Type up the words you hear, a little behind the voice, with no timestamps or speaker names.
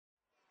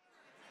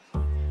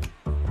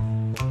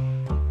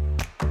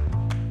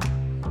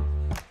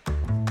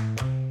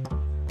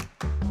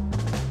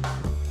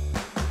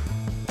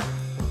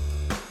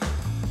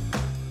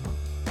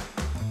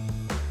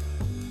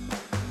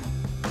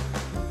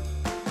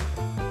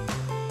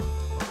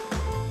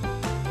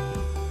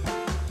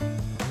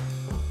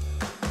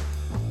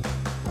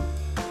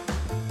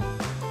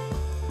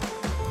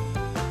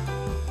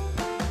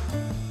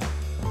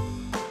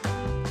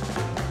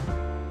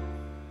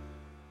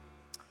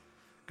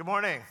Good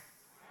morning.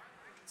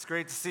 It's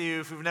great to see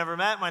you. If we've never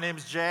met, my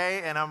name's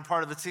Jay, and I'm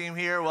part of the team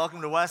here.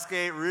 Welcome to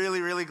Westgate.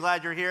 Really, really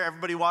glad you're here.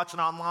 Everybody watching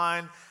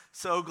online,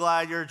 so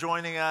glad you're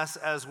joining us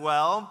as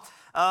well.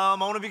 I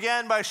want to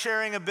begin by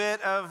sharing a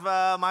bit of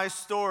my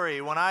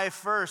story. When I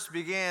first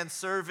began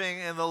serving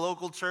in the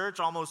local church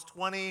almost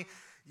 20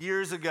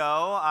 years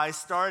ago, I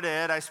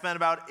spent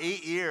about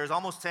 8 years,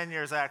 almost 10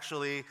 years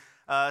actually,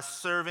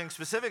 serving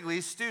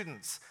specifically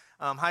students.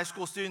 High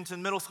school students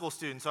and middle school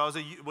students. So I was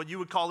what you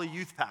would call a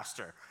youth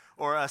pastor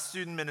or a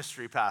student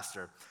ministry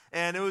pastor.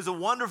 And it was a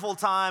wonderful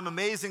time,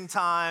 amazing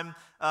time.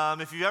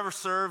 If you've ever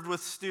served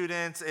with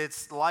students,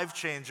 it's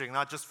life-changing,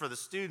 not just for the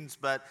students,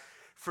 but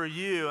for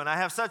you. And I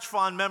have such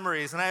fond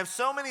memories. And I have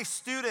so many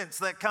students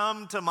that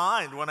come to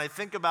mind when I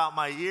think about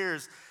my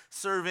years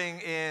serving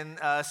in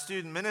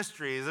student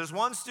ministries. There's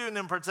one student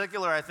in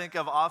particular I think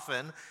of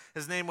often.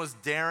 His name was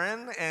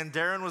Darren, and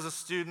Darren was a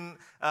student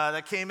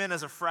that came in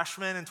as a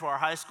freshman into our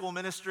high school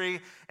ministry,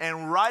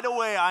 and right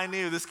away I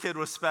knew this kid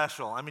was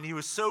special. I mean, he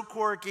was so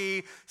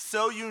quirky,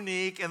 so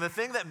unique, and the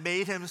thing that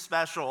made him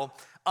special,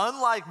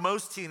 unlike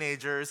most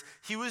teenagers,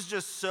 he was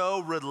just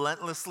so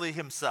relentlessly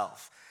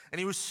himself. And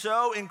he was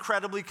so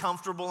incredibly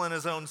comfortable in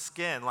his own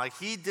skin. Like,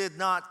 he did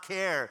not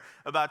care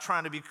about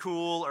trying to be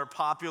cool or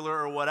popular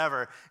or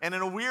whatever. And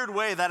in a weird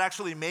way, that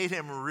actually made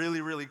him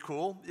really, really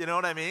cool. You know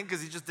what I mean?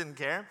 Because he just didn't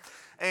care.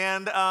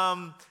 And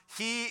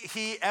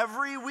he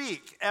every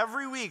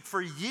week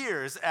for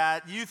years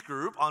at youth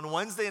group on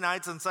Wednesday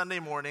nights and Sunday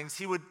mornings,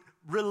 he would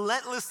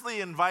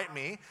relentlessly invite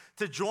me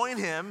to join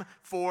him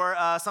for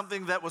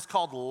something that was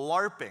called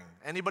LARPing.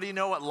 Anybody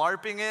know what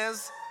LARPing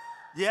is?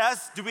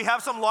 Yes? Do we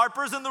have some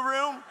LARPers in the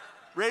room?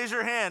 Raise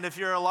your hand if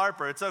you're a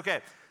LARPer. It's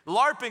okay.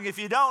 LARPing, if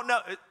you don't know,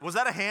 was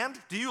that a hand?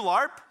 Do you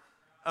LARP?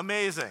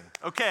 Amazing.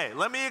 Okay,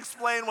 let me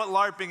explain what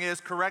LARPing is.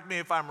 Correct me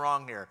if I'm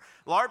wrong here.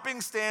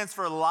 LARPing stands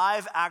for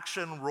live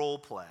action role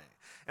play.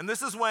 And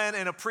this is when,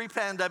 in a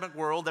pre-pandemic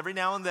world, every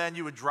now and then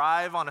you would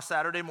drive on a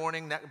Saturday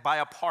morning by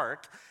a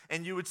park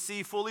and you would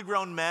see fully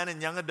grown men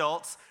and young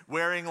adults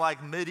wearing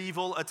like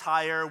medieval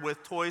attire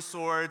with toy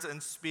swords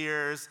and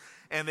spears,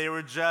 and they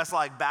were just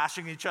like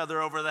bashing each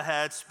other over the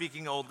head,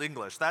 speaking Old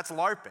English. That's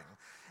LARPing.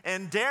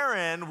 And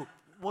Darren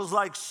was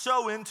like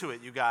so into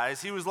it, you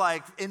guys. He was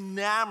like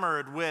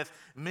enamored with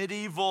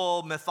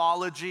medieval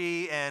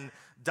mythology and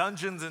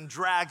Dungeons and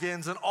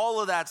Dragons and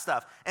all of that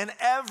stuff. And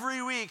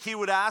every week he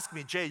would ask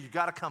me, Jay, you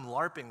got to come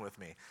LARPing with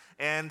me.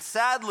 And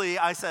sadly,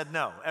 I said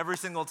no every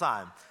single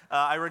time.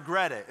 I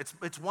regret it.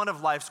 It's one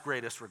of life's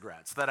greatest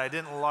regrets that I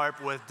didn't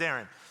LARP with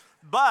Darren.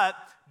 But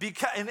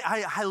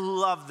I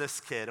love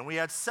this kid, and we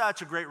had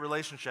such a great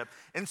relationship.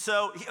 And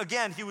so,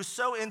 he was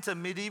so into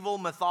medieval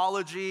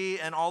mythology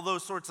and all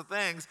those sorts of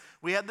things.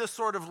 We had this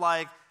sort of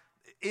like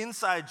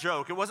inside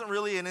joke. It wasn't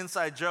really an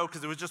inside joke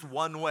because it was just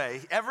one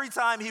way. Every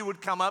time he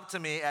would come up to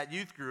me at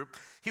youth group,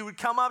 he would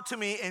come up to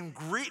me and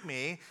greet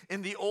me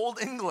in the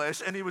Old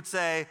English, and he would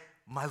say,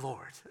 "My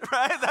Lord,"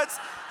 right?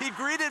 He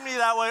greeted me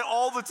that way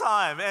all the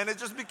time, and it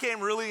just became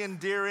really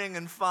endearing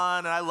and fun,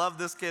 and I loved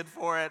this kid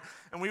for it,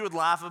 and we would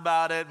laugh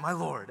about it, "My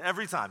Lord,"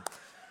 every time.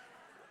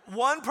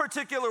 One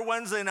particular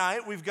Wednesday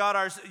night, we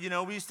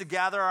used to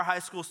gather our high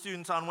school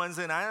students on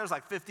Wednesday night. There was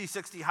like 50,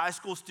 60 high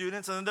school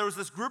students, and then there was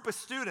this group of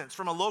students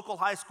from a local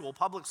high school,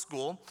 public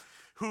school,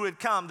 who had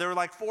come. There were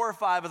like 4 or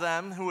 5 of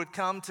them who had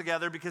come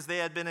together because they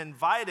had been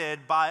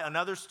invited by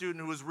another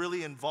student who was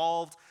really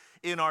involved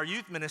in our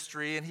youth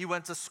ministry, and he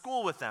went to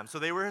school with them. So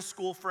they were his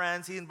school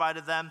friends. He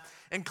invited them.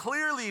 And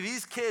clearly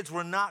these kids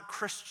were not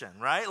Christian,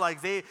 right?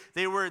 Like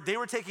they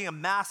were taking a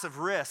massive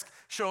risk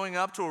showing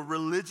up to a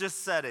religious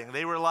setting.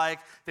 They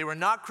were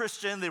not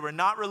Christian, they were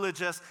not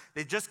religious.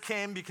 They just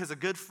came because a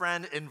good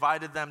friend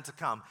invited them to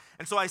come.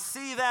 And so I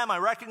see them, I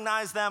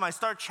recognize them, I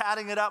start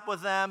chatting it up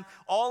with them.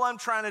 All I'm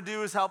trying to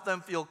do is help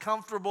them feel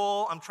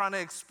comfortable. I'm trying to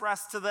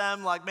express to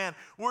them like, man,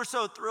 we're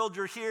so thrilled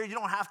you're here. You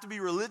don't have to be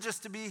religious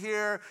to be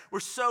here.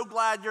 We're so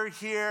glad you're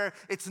here.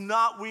 It's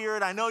not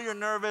weird. I know you're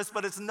nervous,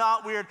 but it's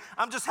not weird.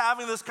 I'm just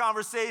having this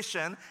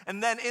conversation.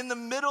 And then in the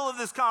middle of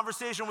this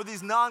conversation with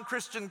these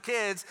non-Christian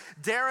kids,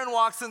 Darren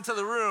walks into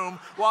the room,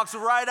 walks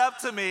right up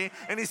to me,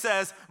 and he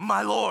says,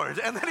 "My Lord,"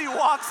 and then he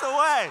walks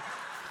away.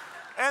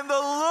 And the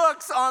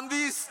looks on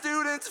these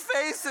students'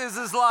 faces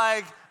is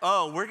like,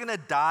 oh, we're gonna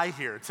die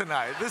here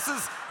tonight.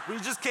 We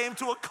just came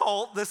to a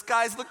cult. This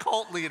guy's the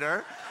cult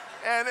leader.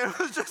 And it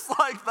was just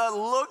like the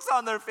looks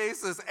on their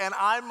faces. And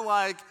I'm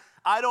like,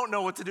 I don't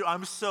know what to do.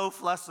 I'm so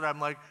flustered. I'm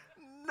like,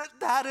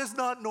 that is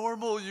not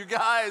normal, you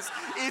guys.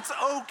 It's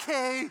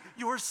okay.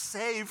 You're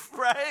safe,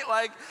 right?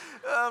 Like,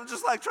 I'm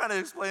just like trying to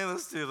explain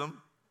this to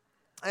them.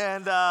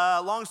 And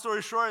long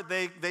story short,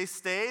 they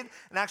stayed,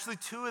 and actually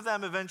 2 of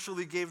them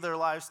eventually gave their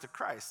lives to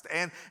Christ.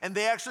 And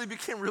they actually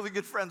became really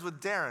good friends with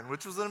Darren,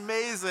 which was an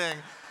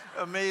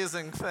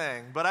amazing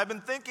thing. But I've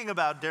been thinking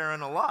about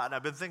Darren a lot.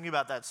 I've been thinking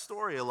about that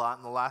story a lot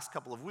in the last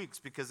couple of weeks,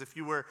 because if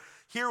you were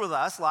here with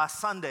us last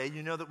Sunday,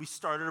 you know that we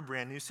started a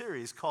brand new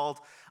series called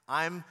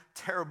I'm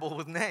Terrible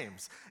with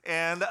Names.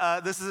 And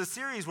this is a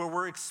series where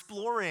we're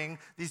exploring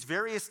these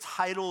various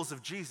titles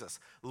of Jesus.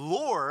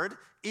 Lord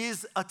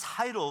is a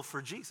title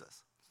for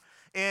Jesus.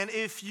 And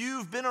if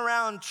you've been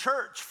around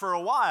church for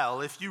a while,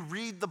 if you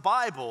read the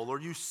Bible or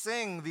you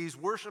sing these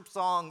worship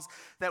songs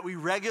that we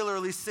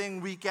regularly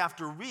sing week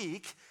after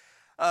week,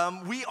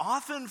 we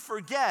often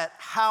forget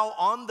how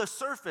on the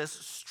surface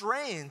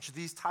strange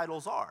these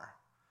titles are.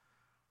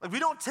 Like, we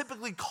don't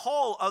typically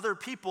call other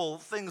people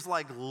things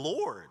like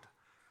Lord.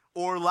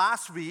 Or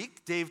last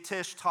week, Dave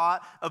Tish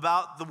taught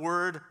about the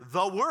Word.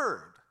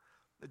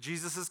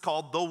 Jesus is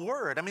called the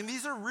Word. I mean,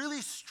 these are really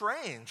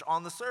strange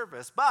on the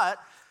surface, but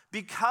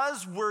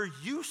because we're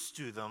used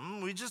to them,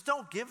 we just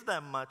don't give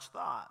them much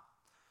thought.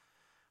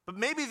 But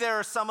maybe there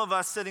are some of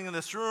us sitting in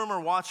this room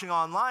or watching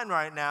online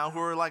right now who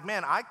are like,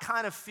 man, I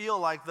kind of feel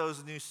like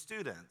those new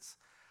students.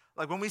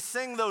 Like, when we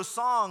sing those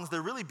songs,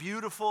 they're really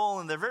beautiful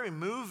and they're very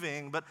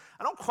moving, but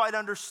I don't quite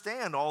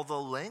understand all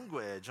the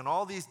language and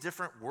all these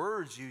different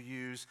words you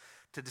use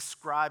to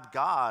describe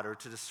God or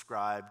to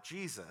describe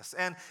Jesus.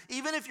 And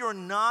even if you're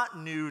not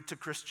new to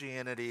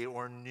Christianity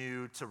or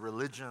new to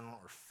religion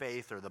or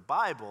faith or the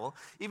Bible,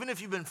 even if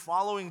you've been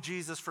following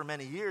Jesus for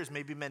many years,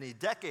 maybe many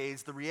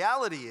decades, the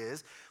reality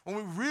is, when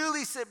we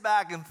really sit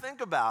back and think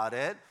about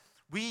it,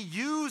 we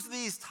use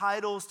these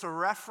titles to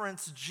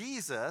reference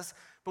Jesus,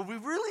 but we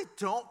really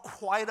don't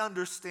quite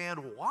understand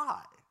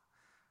why.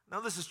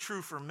 Now, this is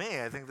true for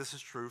me. I think this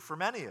is true for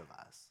many of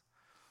us.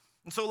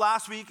 And so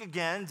last week,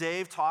 again,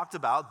 Dave talked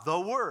about the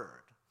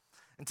Word.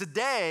 And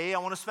today, I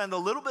want to spend a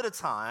little bit of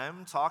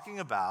time talking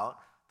about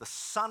the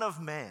Son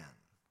of Man.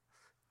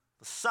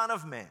 The Son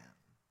of Man.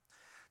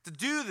 To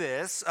do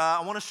this,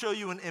 I want to show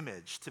you an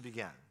image to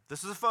begin.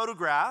 This is a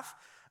photograph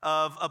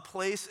of a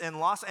place in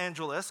Los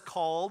Angeles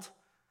called,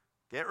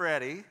 get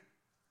ready,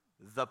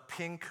 the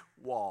Pink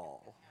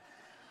Wall.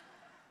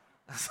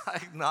 It's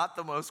like not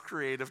the most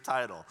creative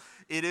title.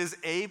 It is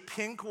a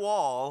pink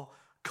wall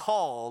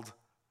called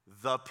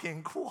the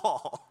Pink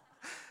Wall.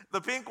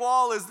 The Pink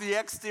Wall is the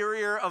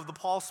exterior of the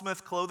Paul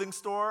Smith clothing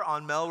store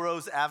on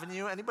Melrose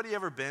Avenue. Anybody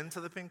ever been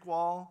to the Pink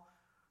Wall?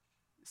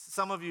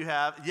 Some of you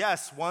have.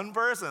 Yes, one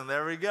person.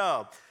 There we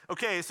go.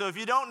 Okay, so if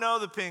you don't know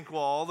the Pink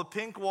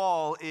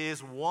Wall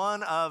is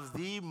one of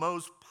the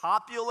most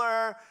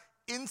popular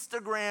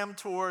Instagram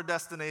tour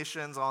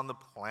destinations on the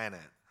planet.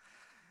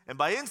 And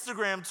by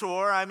Instagram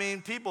tour, I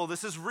mean, people,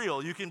 this is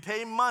real. You can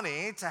pay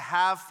money to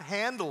have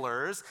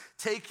handlers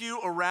take you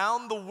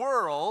around the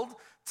world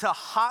to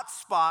hot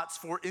spots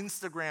for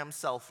Instagram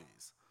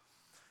selfies.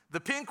 The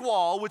Pink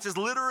Wall, which is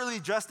literally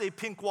just a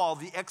pink wall,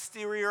 the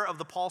exterior of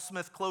the Paul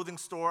Smith clothing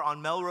store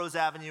on Melrose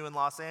Avenue in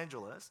Los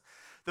Angeles,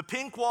 the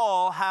Pink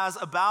Wall has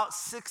about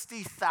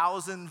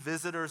 60,000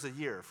 visitors a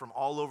year from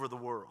all over the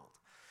world.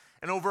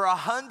 And over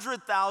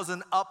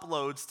 100,000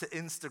 uploads to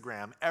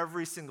Instagram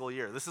every single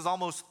year. This is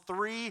almost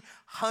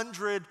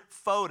 300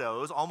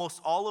 photos,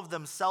 almost all of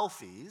them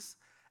selfies,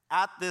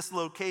 at this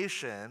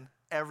location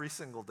every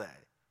single day.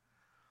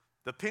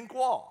 The Pink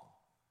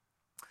Wall.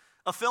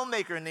 A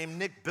filmmaker named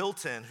Nick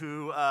Bilton,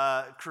 who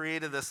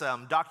created this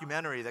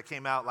documentary that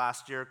came out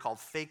last year called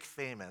Fake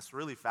Famous,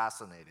 really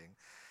fascinating.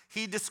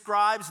 He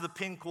describes the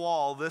Pink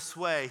Wall this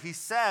way. He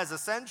says,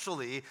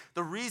 essentially,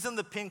 the reason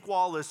the Pink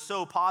Wall is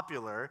so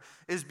popular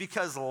is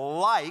because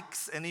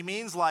likes, and he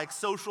means like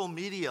social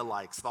media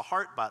likes, the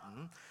heart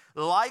button,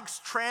 likes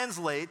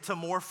translate to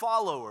more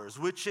followers,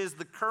 which is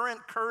the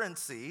current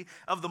currency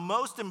of the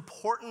most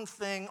important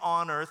thing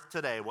on earth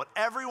today, what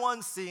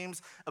everyone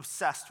seems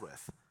obsessed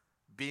with,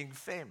 being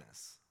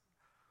famous.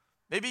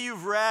 Maybe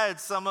you've read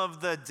some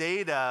of the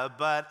data,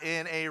 but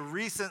in a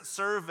recent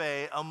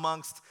survey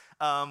amongst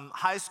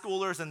high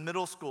schoolers and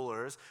middle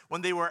schoolers,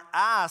 when they were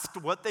asked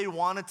what they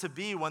wanted to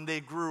be when they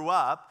grew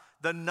up,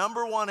 the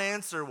number one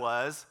answer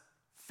was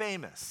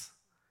famous,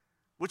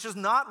 which is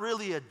not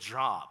really a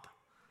job,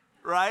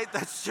 right?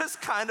 That's just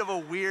kind of a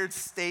weird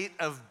state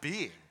of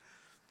being.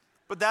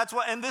 But that's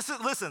what, and this is,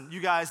 listen,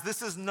 you guys,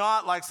 this is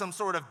not like some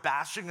sort of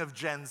bashing of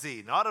Gen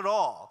Z, not at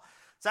all.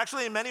 It's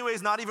actually in many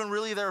ways not even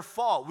really their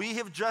fault. We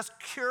have just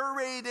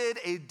curated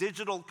a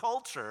digital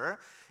culture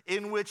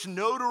in which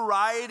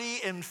notoriety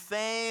and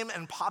fame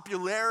and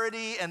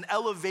popularity and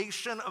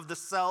elevation of the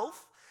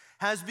self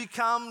has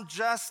become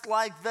just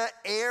like the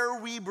air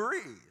we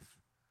breathe.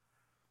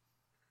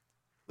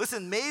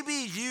 Listen,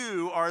 maybe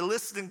you are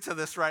listening to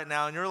this right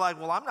now and you're like,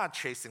 well, I'm not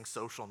chasing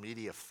social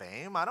media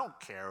fame. I don't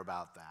care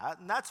about that,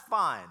 and that's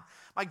fine.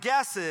 My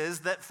guess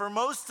is that for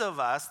most of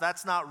us,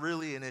 that's not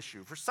really an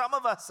issue. For some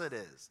of us, it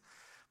is.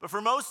 But for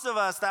most of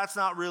us, that's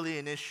not really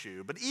an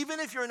issue. But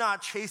even if you're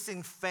not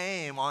chasing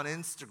fame on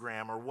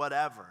Instagram or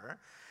whatever,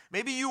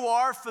 maybe you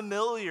are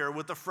familiar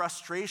with the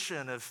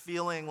frustration of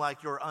feeling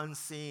like you're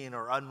unseen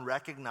or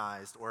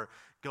unrecognized or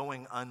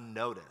going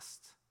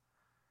unnoticed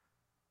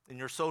in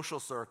your social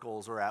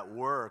circles or at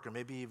work or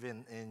maybe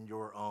even in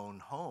your own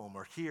home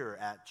or here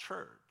at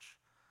church.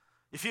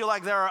 You feel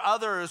like there are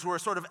others who are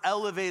sort of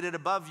elevated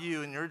above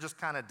you and you're just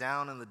kind of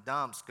down in the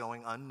dumps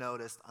going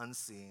unnoticed,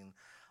 unseen,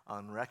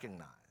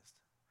 unrecognized.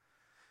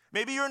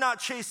 Maybe you're not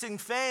chasing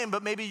fame,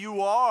 but maybe you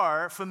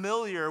are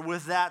familiar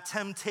with that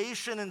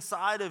temptation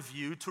inside of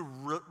you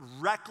to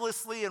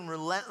recklessly and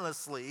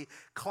relentlessly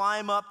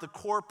climb up the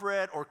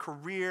corporate or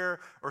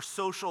career or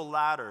social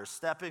ladder,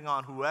 stepping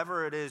on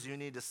whoever it is you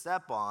need to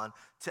step on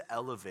to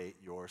elevate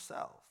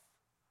yourself.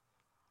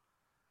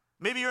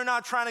 Maybe you're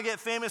not trying to get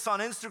famous on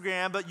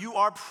Instagram, but you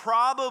are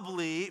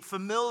probably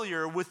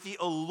familiar with the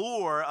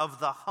allure of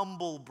the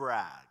humble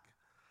brag,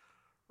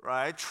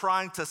 right?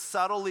 Trying to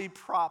subtly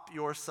prop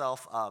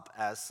yourself up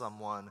as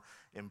someone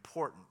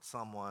important,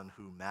 someone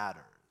who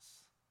matters.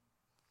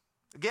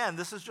 Again,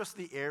 this is just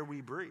the air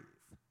we breathe.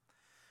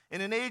 In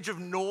an age of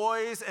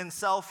noise and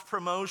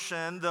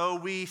self-promotion, though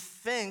we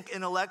think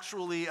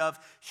intellectually of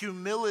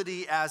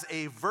humility as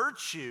a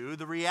virtue,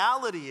 the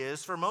reality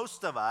is, for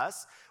most of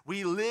us,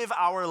 we live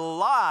our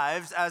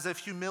lives as if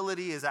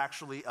humility is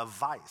actually a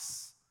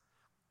vice.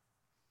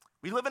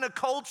 We live in a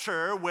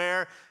culture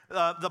where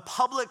the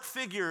public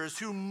figures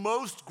who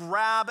most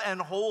grab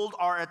and hold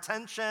our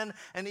attention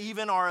and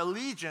even our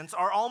allegiance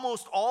are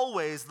almost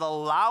always the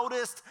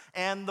loudest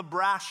and the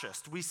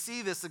brashest. We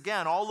see this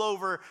again all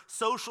over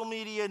social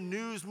media,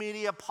 news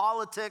media,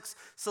 politics,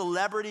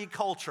 celebrity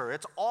culture.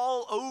 It's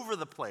all over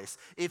the place.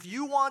 If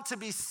you want to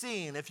be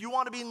seen, if you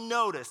want to be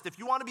noticed, if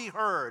you want to be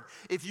heard,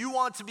 if you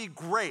want to be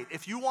great,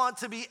 if you want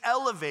to be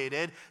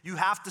elevated, you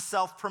have to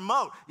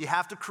self-promote. You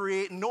have to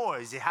create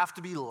noise. You have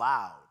to be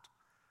loud.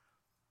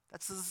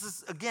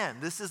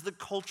 This is the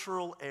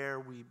cultural air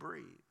we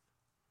breathe.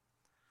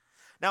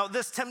 Now,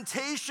 this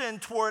temptation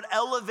toward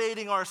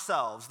elevating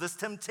ourselves, this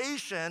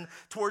temptation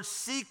toward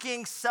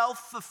seeking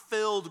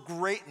self-fulfilled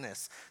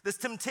greatness, this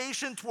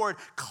temptation toward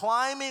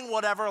climbing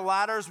whatever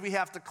ladders we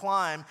have to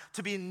climb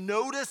to be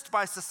noticed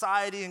by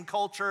society and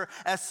culture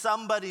as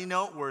somebody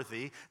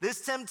noteworthy,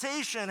 this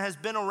temptation has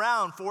been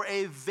around for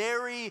a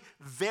very,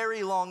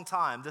 very long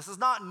time. This is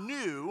not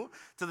new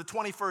to the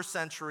 21st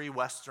century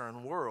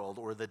Western world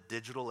or the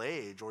digital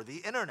age or the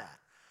internet.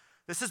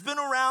 This has been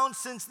around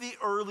since the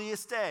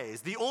earliest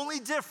days. The only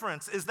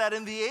difference is that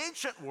in the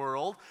ancient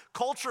world,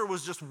 culture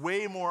was just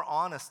way more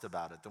honest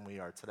about it than we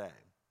are today.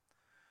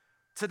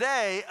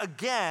 Today,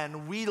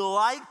 again, we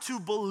like to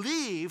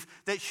believe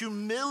that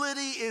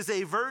humility is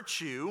a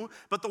virtue,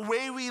 but the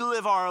way we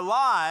live our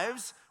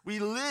lives, we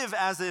live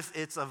as if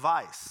it's a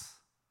vice.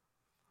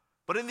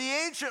 But in the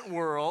ancient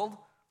world,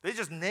 they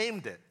just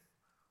named it.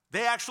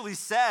 They actually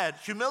said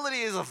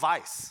humility is a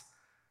vice.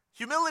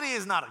 Humility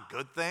is not a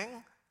good thing.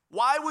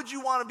 Why would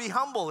you want to be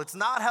humble? It's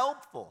not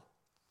helpful.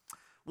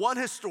 One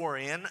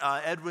historian,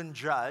 Edwin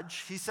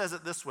Judge, he says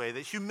it this way,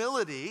 that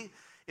humility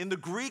in the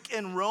Greek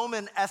and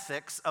Roman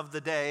ethics of the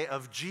day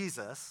of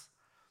Jesus,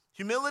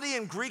 humility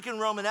in Greek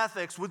and Roman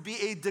ethics would be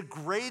a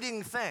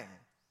degrading thing.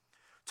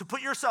 To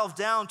put yourself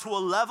down to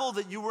a level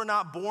that you were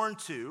not born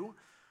to,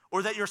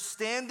 or that your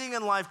standing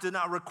in life did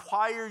not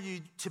require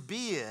you to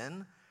be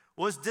in,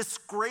 was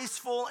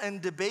disgraceful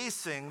and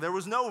debasing. There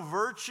was no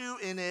virtue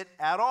in it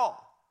at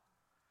all.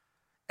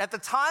 At the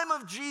time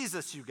of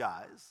Jesus, you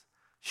guys,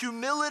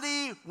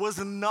 humility was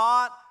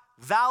not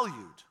valued.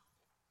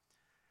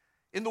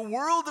 In the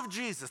world of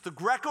Jesus, the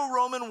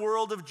Greco-Roman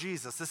world of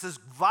Jesus, this is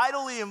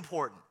vitally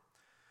important.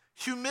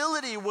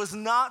 Humility was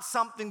not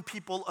something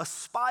people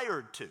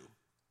aspired to.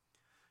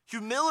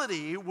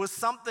 Humility was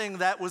something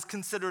that was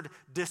considered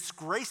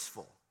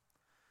disgraceful.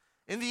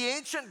 In the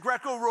ancient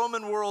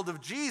Greco-Roman world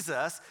of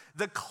Jesus,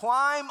 the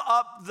climb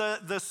up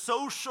the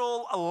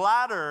social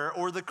ladder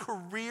or the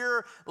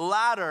career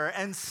ladder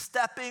and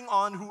stepping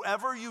on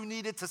whoever you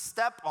needed to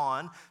step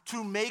on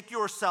to make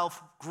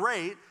yourself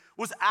great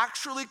was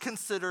actually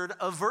considered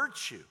a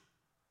virtue.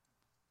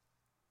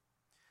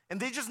 And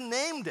they just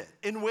named it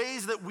in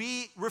ways that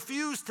we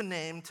refuse to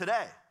name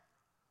today.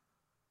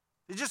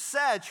 They just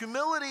said,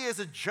 humility is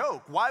a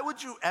joke. Why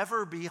would you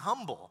ever be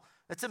humble?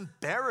 It's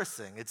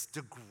embarrassing, it's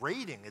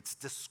degrading, it's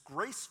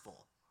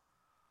disgraceful.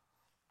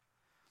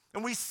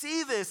 And we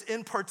see this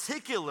in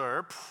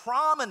particular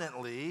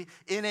prominently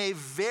in a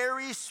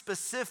very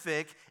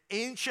specific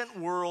ancient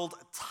world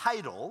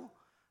title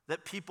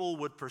that people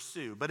would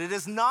pursue. But it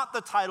is not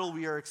the title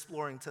we are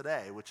exploring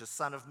today, which is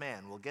Son of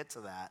Man. We'll get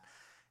to that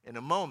in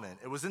a moment.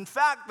 It was in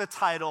fact the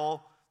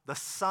title, the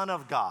Son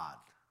of God.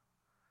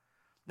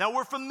 Now,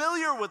 we're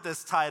familiar with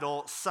this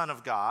title, Son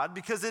of God,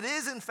 because it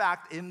is, in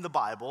fact, in the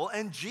Bible,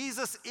 and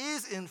Jesus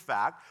is, in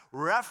fact,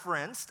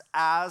 referenced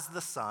as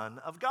the Son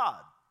of God.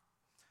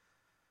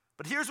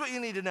 But here's what you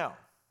need to know.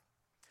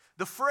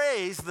 The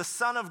phrase, the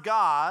Son of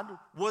God,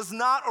 was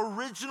not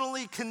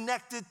originally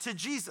connected to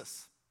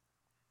Jesus.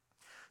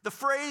 The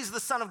phrase, the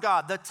Son of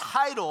God, the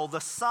title, the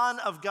Son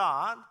of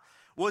God,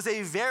 was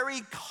a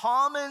very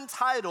common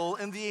title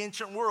in the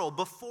ancient world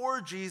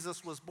before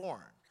Jesus was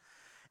born.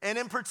 And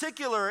in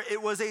particular,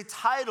 it was a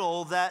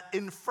title that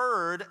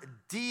inferred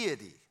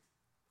deity.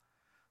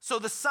 So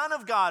the Son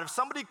of God, if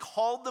somebody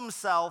called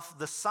themselves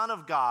the Son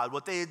of God,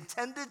 what they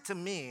intended to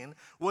mean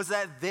was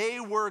that they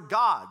were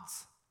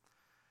gods.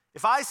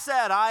 If I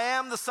said I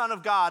am the Son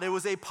of God, it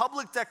was a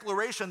public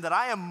declaration that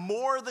I am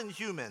more than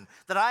human,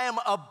 that I am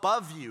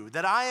above you,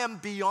 that I am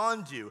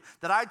beyond you,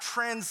 that I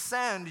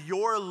transcend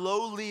your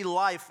lowly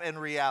life and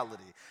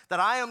reality, that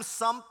I am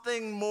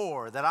something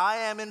more, that I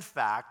am in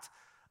fact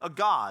a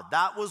God.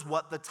 That was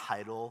what the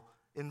title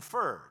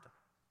inferred.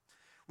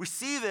 We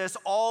see this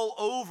all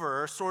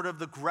over sort of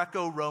the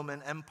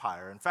Greco-Roman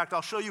Empire. In fact,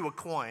 I'll show you a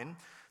coin.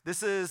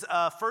 This is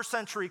a first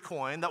century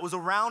coin that was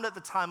around at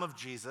the time of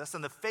Jesus,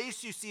 and the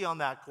face you see on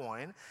that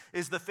coin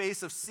is the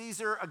face of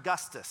Caesar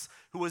Augustus,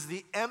 who was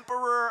the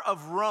emperor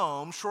of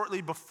Rome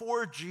shortly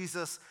before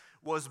Jesus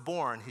was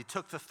born. He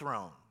took the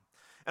throne.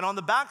 And on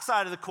the back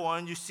side of the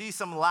coin, you see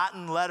some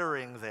Latin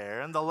lettering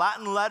there, and the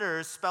Latin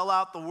letters spell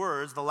out the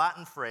words, the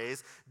Latin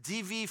phrase,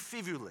 divi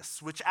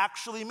fivulis, which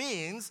actually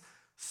means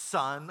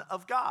Son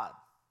of God.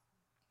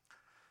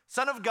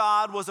 Son of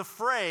God was a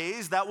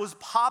phrase that was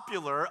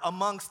popular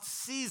amongst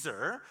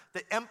Caesar,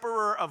 the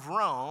emperor of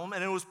Rome,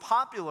 and it was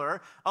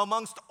popular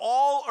amongst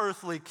all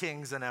earthly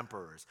kings and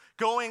emperors,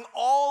 going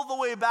all the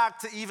way back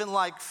to even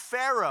like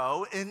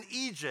Pharaoh in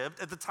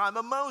Egypt at the time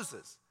of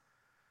Moses.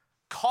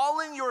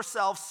 Calling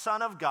yourself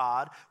Son of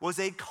God was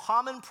a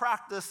common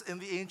practice in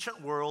the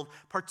ancient world,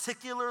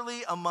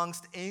 particularly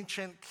amongst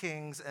ancient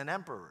kings and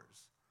emperors.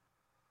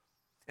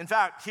 In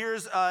fact,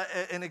 here's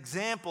an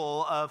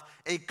example of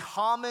a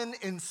common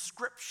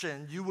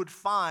inscription you would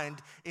find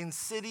in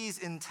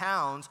cities and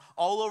towns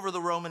all over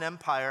the Roman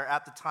Empire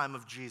at the time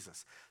of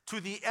Jesus.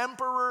 To the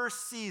Emperor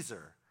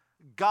Caesar,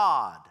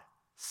 God,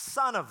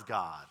 Son of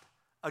God,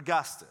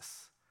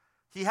 Augustus.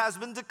 He has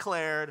been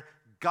declared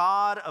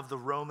God of the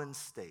Roman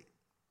state.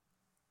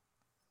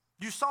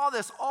 You saw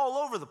this all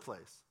over the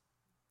place.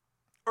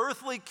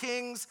 Earthly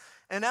kings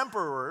and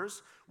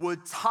emperors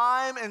would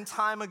time and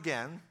time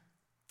again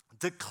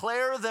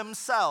declare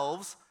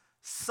themselves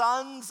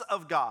sons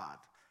of God,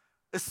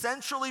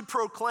 essentially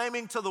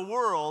proclaiming to the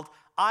world,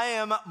 I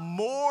am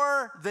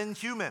more than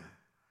human.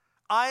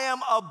 I am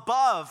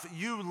above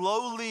you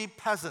lowly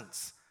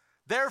peasants.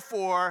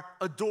 Therefore,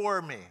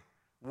 adore me,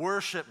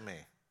 worship me,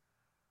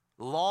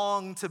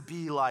 long to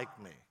be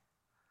like me.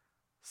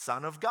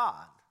 Son of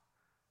God.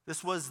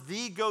 This was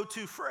the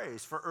go-to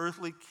phrase for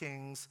earthly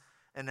kings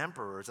and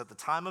emperors at the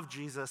time of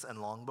Jesus and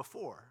long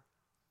before.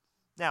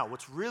 Now,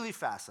 what's really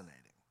fascinating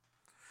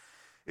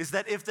is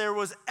that if there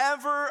was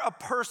ever a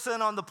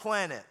person on the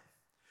planet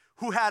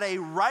who had a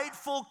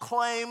rightful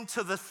claim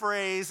to the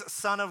phrase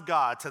Son of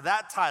God, to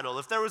that title,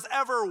 if there was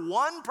ever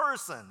one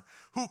person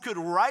who could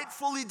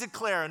rightfully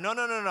declare, no,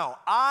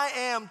 I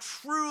am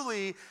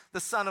truly the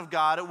Son of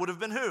God, it would have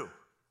been who?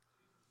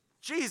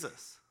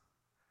 Jesus.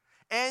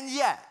 And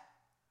yet,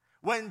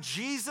 when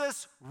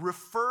Jesus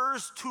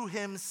refers to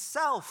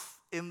himself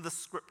in the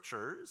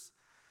scriptures,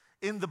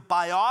 in the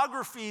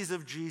biographies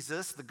of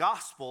Jesus, the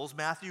Gospels,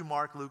 Matthew,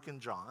 Mark, Luke,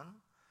 and John,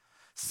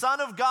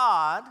 Son of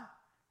God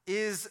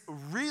is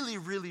really,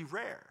 really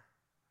rare.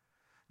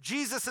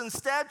 Jesus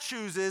instead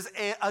chooses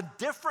a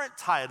different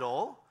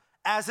title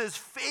as his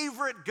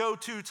favorite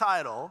go-to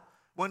title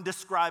when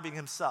describing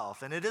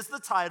himself, and it is the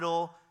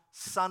title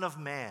Son of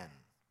Man.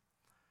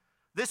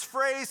 This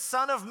phrase,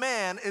 Son of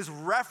Man, is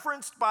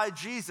referenced by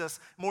Jesus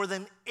more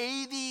than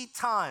 80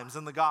 times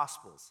in the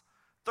Gospels.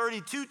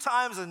 32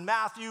 times in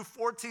Matthew,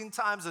 14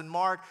 times in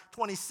Mark,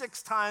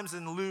 26 times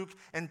in Luke,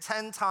 and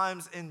 10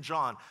 times in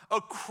John.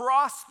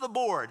 Across the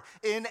board,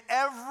 in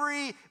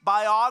every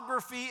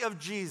biography of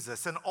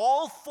Jesus, and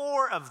all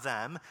four of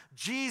them,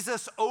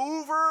 Jesus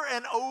over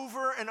and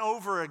over and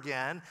over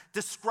again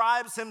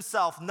describes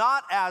himself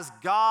not as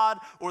God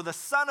or the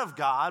Son of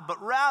God,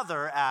 but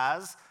rather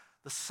as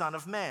the Son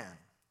of Man.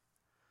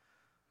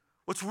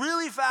 What's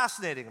really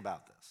fascinating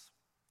about this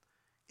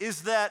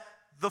is that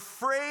the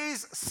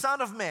phrase Son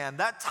of Man,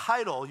 that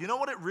title, you know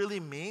what it really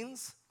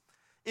means?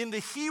 In the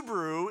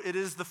Hebrew, it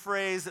is the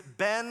phrase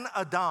Ben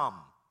Adam,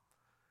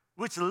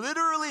 which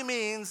literally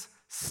means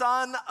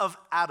son of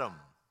Adam.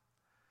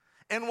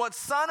 And what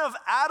son of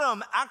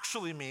Adam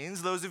actually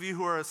means, those of you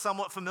who are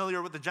somewhat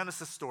familiar with the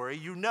Genesis story,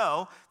 you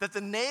know that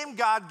the name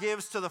God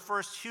gives to the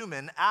first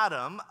human,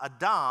 Adam,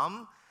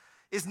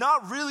 is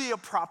not really a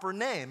proper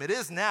name. It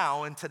is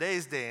now in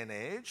today's day and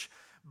age.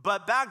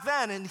 But back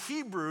then in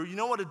Hebrew, you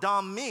know what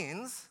Adam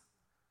means?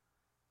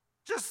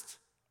 Just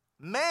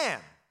man,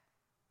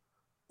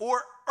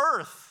 or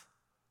earth,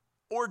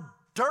 or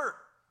dirt.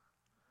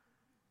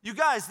 You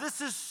guys,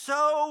 this is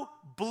so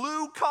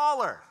blue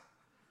collar.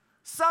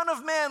 Son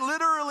of Man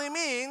literally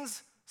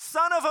means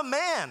son of a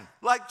man,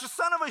 like just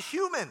son of a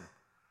human.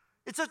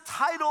 It's a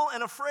title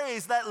and a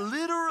phrase that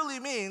literally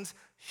means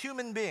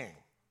human being.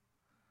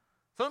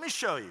 So let me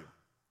show you.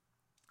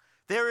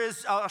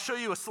 I'll show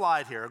you a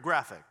slide here, a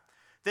graphic.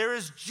 There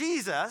is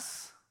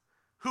Jesus,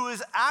 who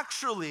is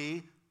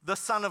actually the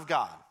Son of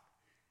God.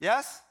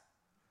 Yes?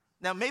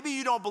 Now, maybe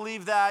you don't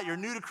believe that. You're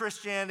new to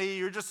Christianity.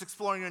 You're just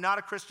exploring. You're not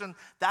a Christian.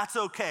 That's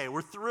okay.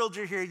 We're thrilled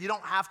you're here. You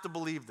don't have to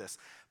believe this.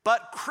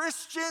 But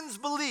Christians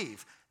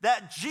believe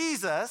that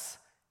Jesus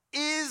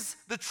is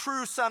the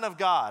true Son of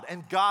God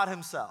and God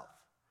himself.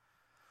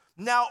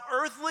 Now,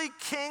 earthly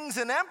kings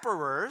and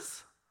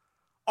emperors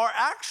are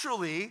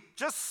actually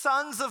just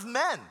sons of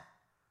men.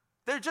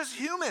 They're just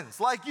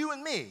humans like you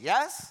and me,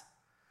 yes?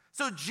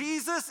 So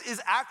Jesus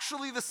is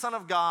actually the Son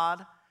of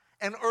God,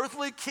 and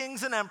earthly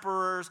kings and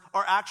emperors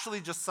are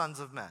actually just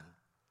sons of men.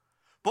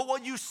 But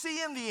what you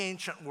see in the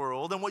ancient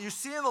world and what you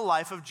see in the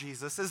life of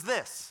Jesus is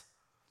this: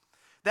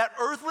 that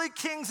earthly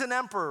kings and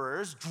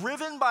emperors,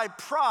 driven by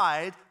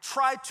pride,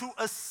 try to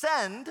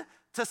ascend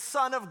to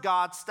Son of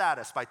God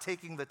status by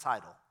taking the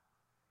title.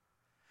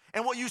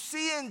 And what you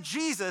see in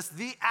Jesus,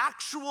 the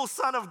actual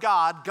Son of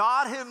God,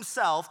 God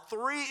himself,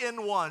 3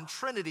 in 1,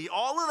 Trinity,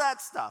 all of that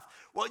stuff,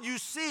 what you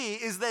see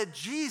is that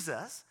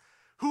Jesus,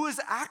 who is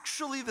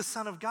actually the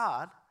Son of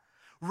God,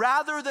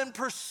 rather than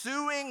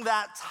pursuing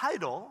that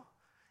title,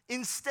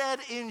 instead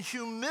in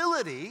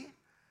humility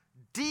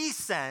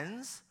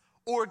descends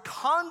or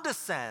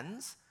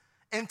condescends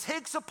and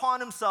takes upon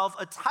himself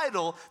a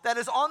title that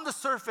is on the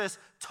surface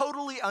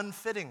totally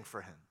unfitting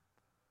for him.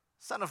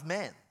 Son of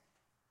Man,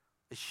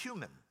 a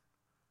human,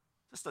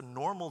 just a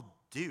normal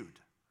dude.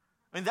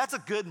 I mean, that's a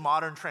good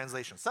modern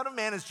translation. Son of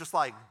Man is just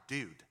like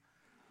dude.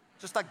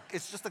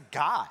 It's just a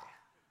guy.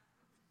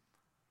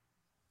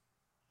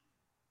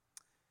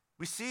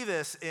 We see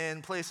this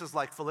in places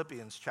like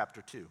Philippians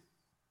chapter 2.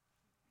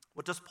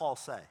 What does Paul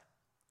say?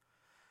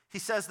 He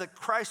says that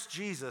Christ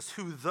Jesus,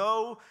 who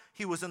though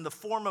he was in the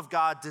form of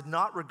God, did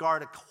not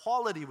regard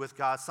equality with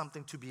God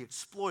something to be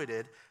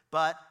exploited,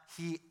 but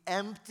he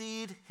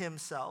emptied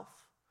himself,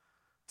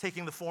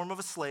 taking the form of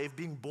a slave,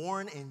 being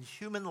born in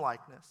human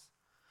likeness,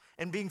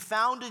 and being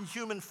found in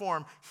human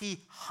form, he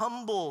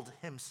humbled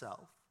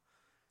himself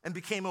and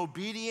became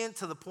obedient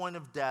to the point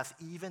of death,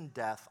 even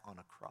death on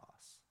a cross.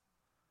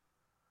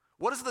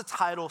 What does the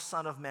title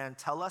Son of Man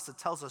tell us? It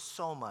tells us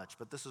so much,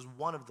 but this is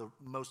one of the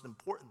most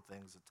important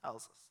things it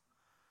tells us,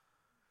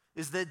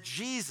 is that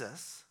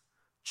Jesus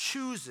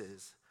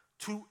chooses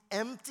to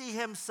empty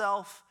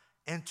himself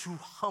and to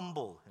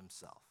humble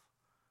himself.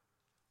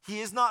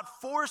 He is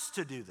not forced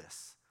to do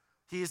this.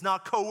 He is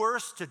not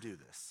coerced to do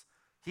this.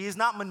 He is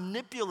not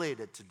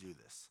manipulated to do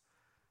this.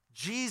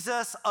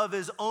 Jesus, of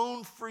his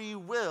own free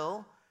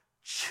will,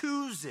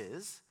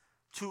 chooses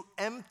to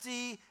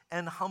empty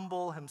and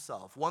humble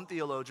himself. One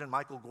theologian,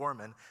 Michael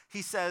Gorman,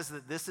 he says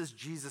that this is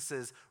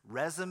Jesus'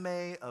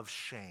 resume of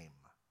shame.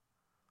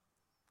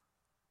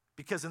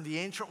 Because in the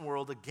ancient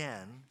world,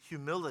 again,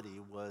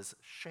 humility was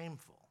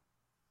shameful.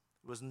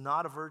 It was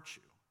not a virtue.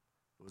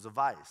 It was a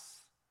vice.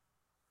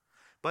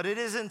 But it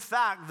is in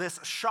fact this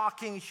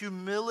shocking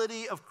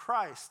humility of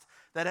Christ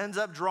that ends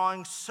up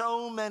drawing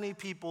so many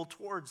people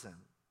towards him.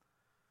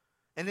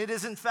 And it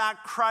is in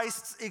fact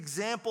Christ's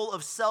example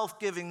of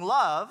self-giving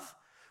love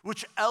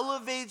which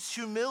elevates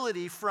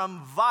humility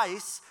from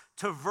vice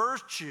to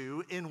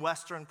virtue in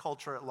Western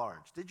culture at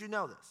large. Did you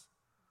know this?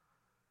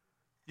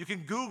 You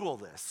can Google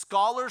this.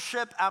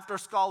 Scholarship after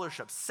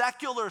scholarship,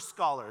 secular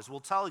scholars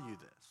will tell you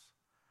this,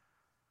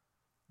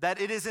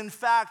 that it is in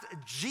fact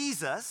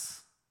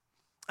Jesus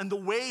and the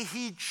way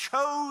he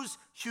chose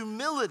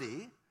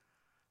humility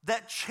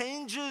that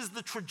changes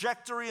the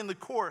trajectory and the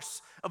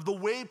course of the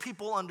way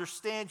people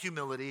understand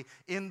humility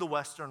in the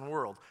Western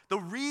world. The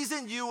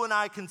reason you and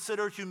I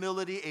consider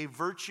humility a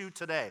virtue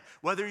today,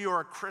 whether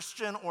you're a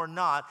Christian or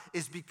not,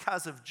 is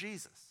because of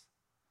Jesus.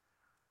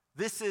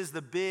 This is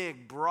the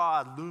big,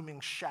 broad,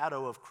 looming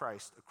shadow of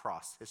Christ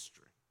across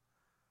history.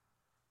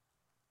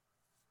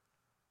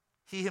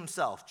 He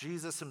himself,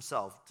 Jesus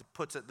himself,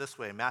 puts it this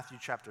way, Matthew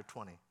chapter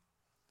 20.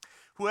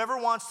 Whoever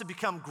wants to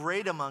become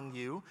great among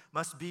you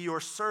must be your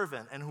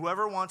servant, and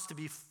whoever wants to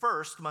be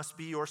first must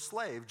be your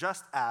slave,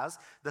 just as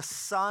the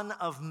Son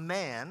of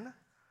Man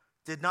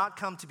did not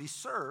come to be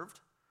served,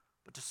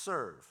 but to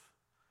serve,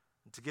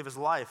 and to give his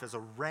life as a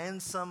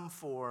ransom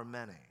for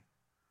many.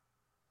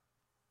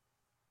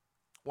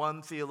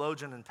 One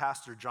theologian and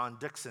pastor, John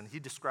Dixon, he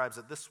describes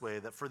it this way,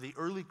 that for the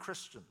early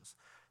Christians,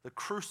 the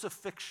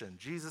crucifixion,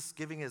 Jesus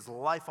giving his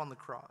life on the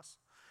cross,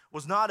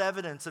 was not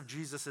evidence of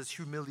Jesus'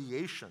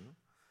 humiliation,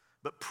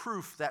 but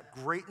proof that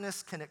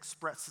greatness can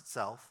express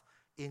itself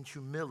in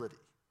humility.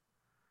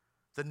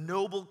 The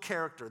noble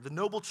character, the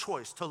noble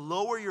choice to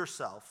lower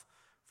yourself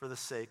for the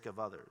sake of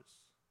others.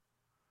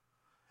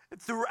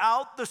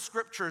 Throughout the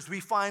scriptures, we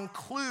find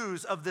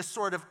clues of this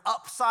sort of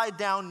upside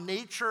down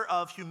nature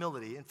of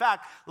humility. In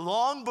fact,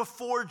 long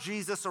before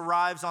Jesus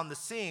arrives on the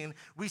scene,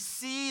 we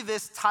see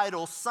this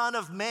title, Son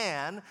of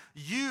Man,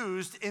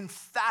 used in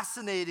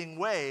fascinating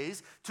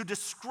ways to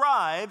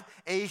describe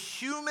a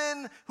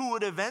human who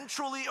would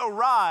eventually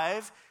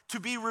arrive to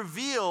be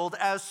revealed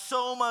as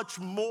so much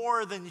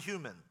more than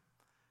human.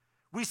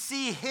 We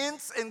see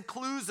hints and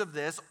clues of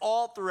this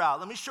all throughout.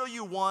 Let me show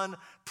you one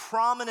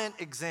prominent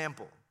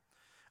example.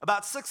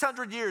 About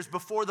 600 years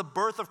before the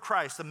birth of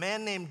Christ, a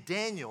man named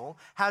Daniel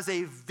has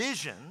a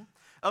vision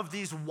of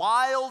these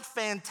wild,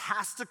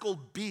 fantastical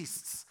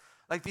beasts,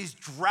 like these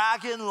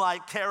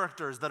dragon-like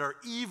characters that are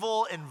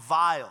evil and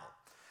vile.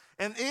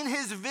 And in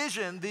his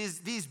vision,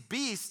 these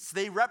beasts,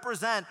 they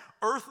represent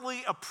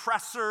earthly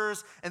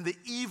oppressors and the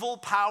evil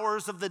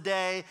powers of the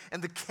day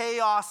and the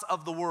chaos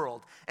of the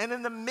world. And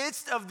in the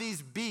midst of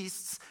these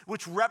beasts,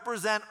 which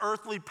represent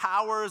earthly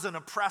powers and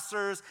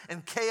oppressors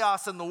and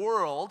chaos in the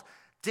world,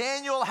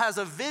 Daniel has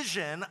a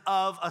vision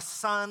of a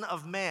son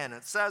of man.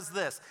 It says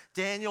this,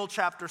 Daniel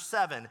chapter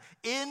 7,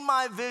 "In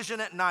my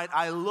vision at night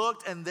I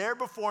looked, and there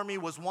before me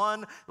was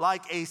one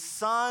like a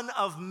son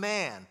of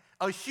man,"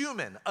 a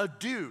human, a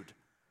dude,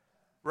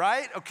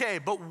 right? Okay,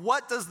 but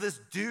what does this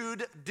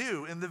dude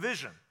do in the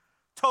vision?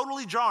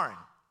 Totally jarring.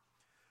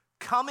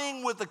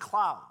 "Coming with the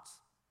clouds,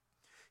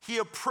 he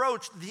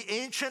approached the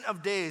Ancient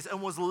of Days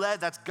and was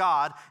led," that's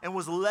God, "and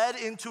was led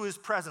into his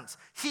presence.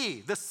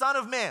 He, the Son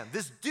of Man,"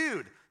 this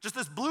dude, just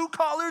this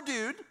blue-collar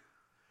dude,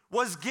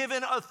 "was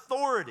given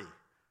authority,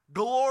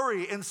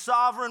 glory, and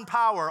sovereign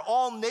power.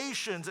 All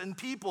nations and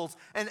peoples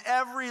and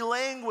every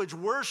language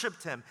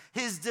worshiped him.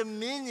 His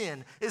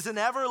dominion is an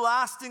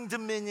everlasting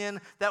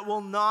dominion that will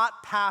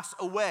not pass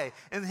away,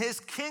 and his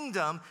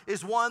kingdom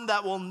is one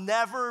that will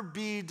never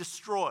be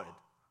destroyed."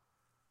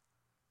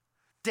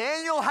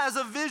 Daniel has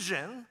a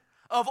vision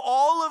of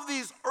all of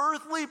these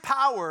earthly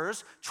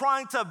powers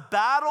trying to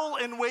battle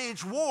and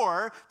wage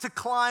war to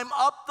climb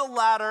up the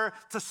ladder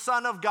to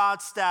Son of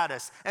God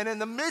status. And in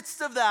the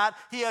midst of that,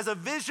 he has a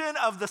vision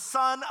of the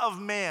Son of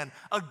Man,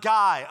 a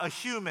guy, a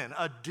human,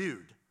 a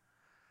dude.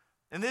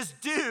 And this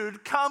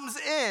dude comes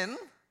in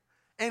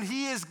and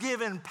he is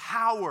given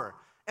power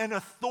and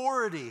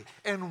authority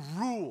and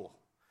rule.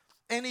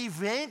 And he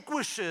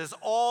vanquishes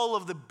all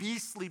of the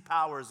beastly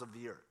powers of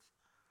the earth.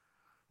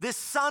 This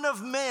Son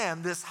of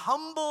Man, this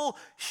humble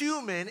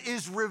human,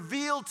 is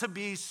revealed to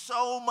be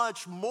so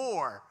much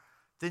more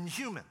than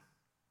human.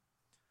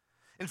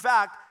 In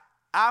fact,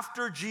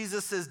 after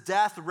Jesus'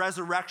 death,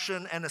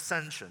 resurrection, and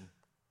ascension,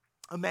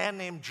 a man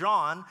named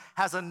John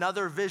has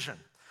another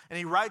vision, and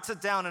he writes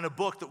it down in a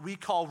book that we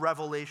call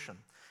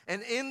Revelation.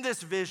 And in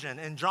this vision,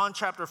 in John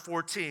chapter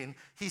 14,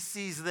 he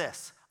sees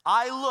this.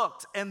 "I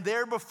looked, and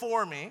there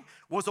before me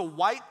was a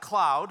white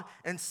cloud,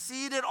 and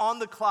seated on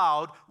the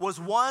cloud was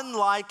one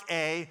like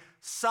a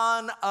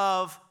son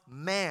of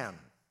man."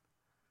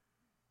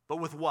 But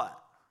with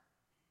what?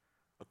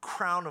 A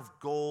crown of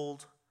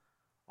gold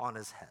on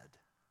his head.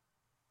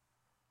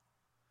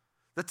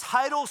 The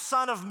title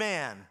Son of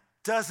Man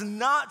does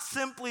not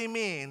simply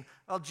mean,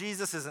 well,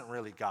 Jesus isn't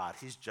really God,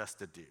 he's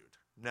just a dude.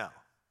 No.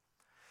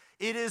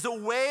 It is a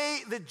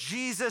way that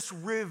Jesus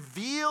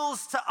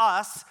reveals to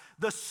us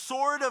the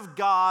sort of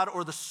God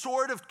or the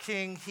sort of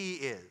king he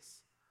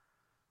is.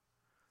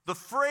 The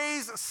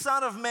phrase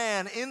Son of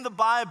Man in the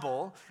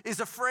Bible is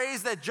a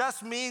phrase that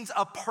just means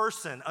a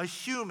person, a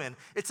human.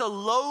 It's a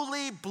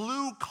lowly,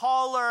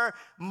 blue-collar,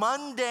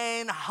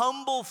 mundane,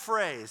 humble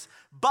phrase.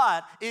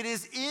 But it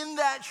is in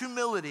that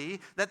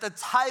humility that the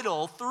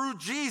title, through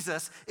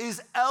Jesus, is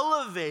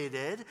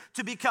elevated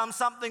to become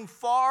something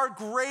far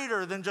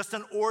greater than just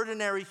an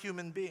ordinary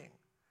human being.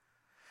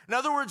 In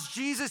other words,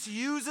 Jesus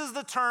uses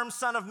the term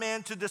Son of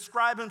Man to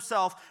describe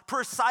himself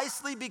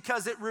precisely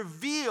because it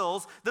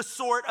reveals the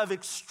sort of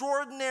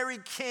extraordinary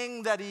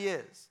king that he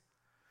is.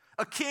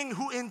 A king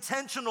who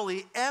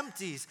intentionally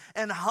empties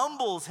and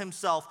humbles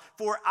himself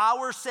for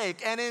our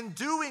sake, and in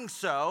doing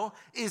so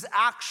is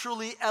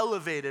actually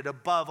elevated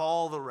above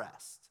all the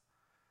rest.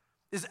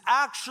 Is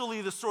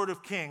actually the sort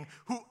of king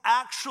who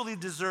actually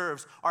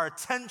deserves our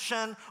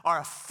attention, our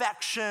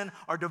affection,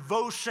 our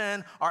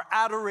devotion, our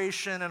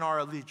adoration, and our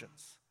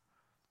allegiance.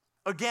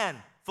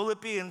 Again,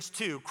 Philippians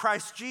 2,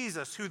 Christ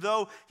Jesus, who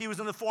though he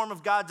was in the form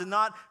of God, did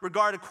not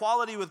regard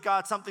equality with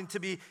God something to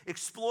be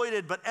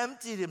exploited, but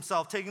emptied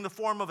himself, taking the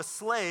form of a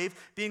slave,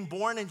 being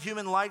born in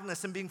human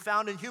likeness, and being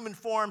found in human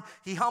form,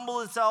 he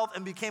humbled himself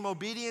and became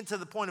obedient to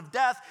the point of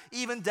death,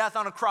 even death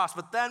on a cross.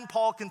 But then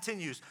Paul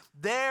continues,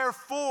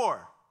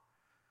 "Therefore,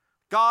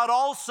 God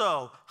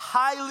also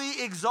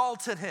highly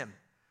exalted him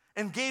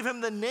and gave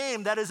him the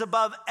name that is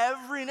above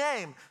every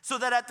name, so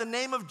that at the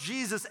name of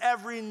Jesus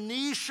every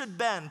knee should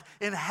bend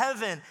in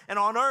heaven and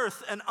on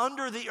earth and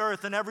under the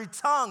earth, and every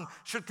tongue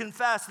should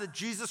confess that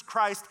Jesus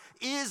Christ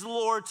is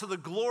Lord, to the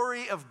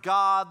glory of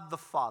God the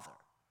Father."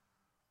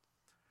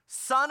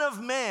 Son of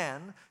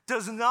Man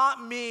does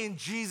not mean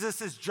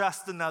Jesus is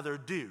just another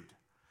dude.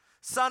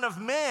 Son of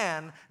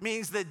Man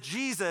means that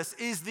Jesus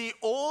is the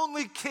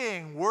only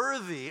king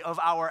worthy of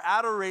our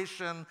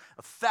adoration,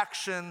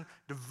 affection,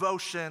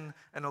 devotion,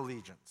 and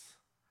allegiance.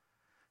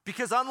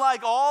 Because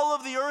unlike all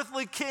of the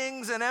earthly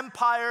kings and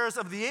empires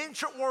of the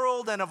ancient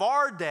world and of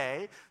our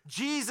day,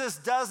 Jesus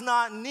does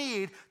not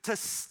need to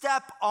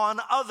step on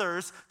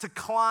others to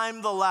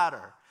climb the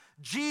ladder.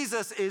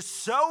 Jesus is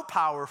so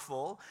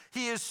powerful,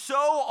 he is so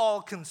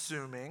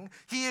all-consuming,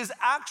 he is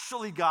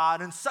actually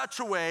God in such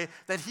a way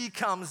that he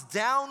comes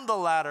down the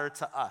ladder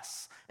to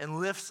us and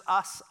lifts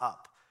us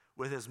up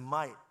with his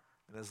might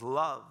and his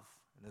love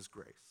and his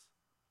grace.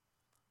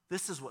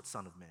 This is what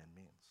Son of Man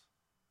means.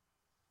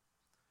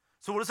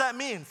 So what does that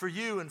mean for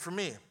you and for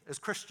me as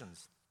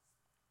Christians?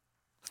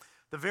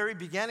 The very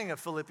beginning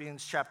of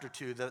Philippians chapter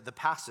 2, the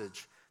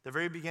passage The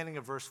very beginning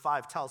of verse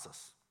 5 tells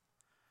us.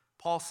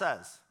 Paul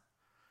says,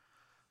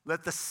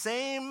 "Let the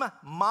same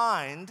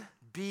mind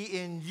be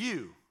in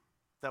you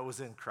that was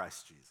in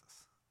Christ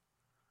Jesus."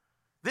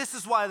 This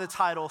is why the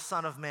title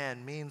Son of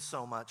Man means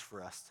so much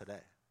for us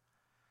today.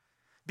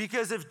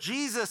 Because if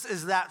Jesus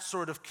is that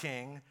sort of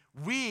king,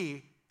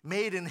 we,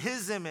 made in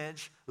his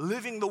image,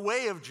 living the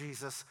way of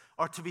Jesus,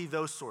 are to be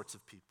those sorts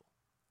of people.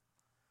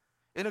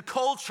 In a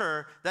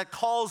culture that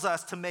calls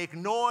us to make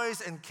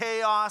noise and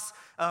chaos,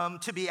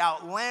 to be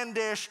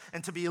outlandish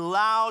and to be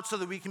loud so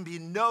that we can be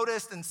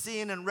noticed and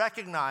seen and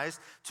recognized,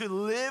 to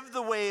live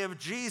the way of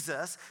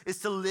Jesus is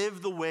to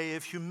live the way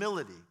of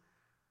humility,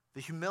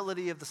 the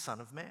humility of the Son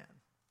of Man.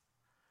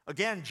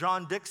 Again,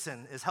 John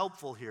Dixon is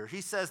helpful here.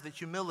 He says that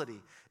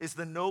humility is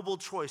the noble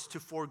choice to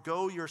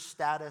forego your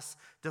status,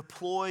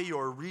 deploy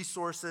your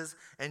resources,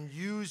 and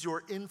use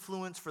your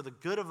influence for the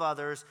good of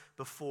others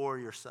before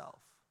yourself.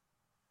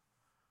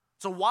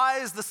 So why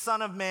is the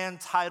Son of Man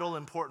title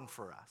important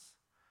for us?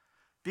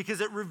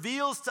 Because it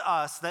reveals to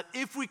us that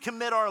if we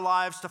commit our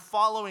lives to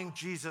following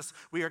Jesus,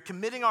 we are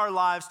committing our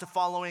lives to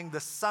following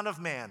the Son of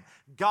Man,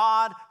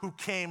 God who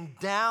came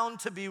down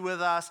to be with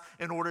us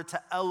in order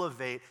to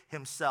elevate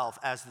himself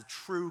as the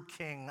true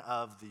King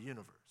of the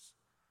universe.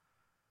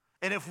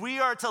 And if we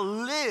are to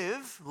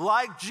live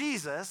like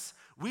Jesus,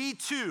 we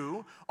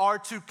too are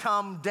to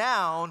come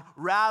down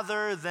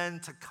rather than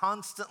to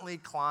constantly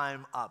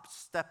climb up,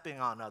 stepping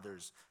on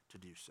others to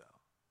do so.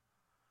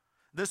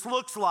 This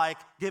looks like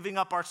giving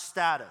up our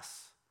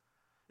status.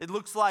 It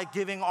looks like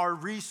giving our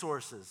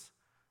resources.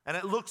 And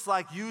it looks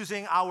like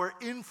using our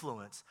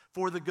influence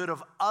for the good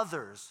of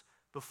others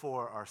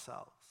before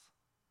ourselves.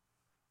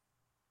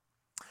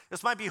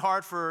 This might be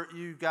hard for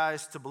you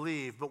guys to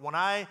believe, but when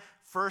I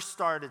first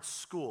started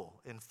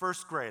school in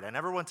first grade, I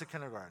never went to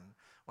kindergarten.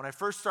 When I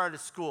first started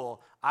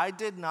school, I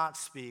did not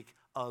speak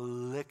a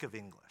lick of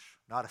English,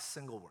 not a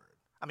single word.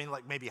 I mean,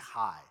 like maybe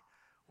hi,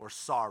 or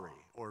sorry,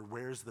 or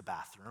where's the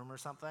bathroom or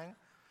something.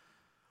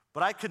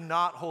 But I could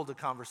not hold a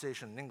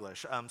conversation in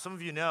English. Some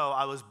of you know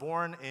I was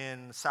born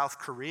in South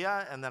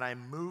Korea, and then I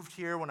moved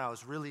here when I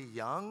was really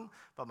young,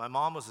 but my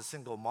mom was a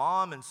single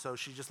mom, and so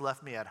she just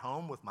left me at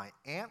home with my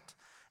aunt,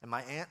 and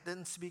my aunt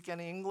didn't speak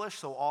any English,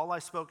 so all I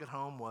spoke at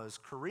home was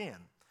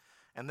Korean.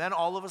 And then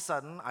all of a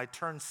sudden, I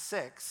turned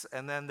 6,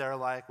 and then they're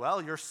like,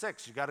 well, you're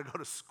 6, you gotta go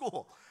to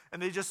school.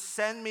 And they just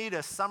send me to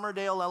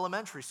Summerdale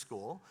Elementary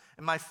School.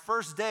 And my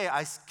first day,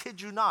 I kid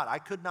you not, I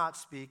could not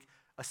speak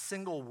a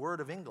single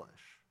word of English.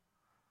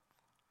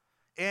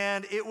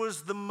 And it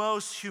was the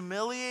most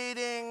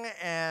humiliating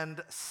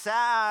and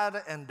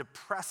sad and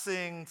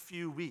depressing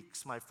few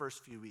weeks, my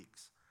first few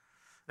weeks.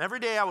 And every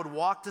day I would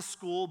walk to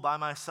school by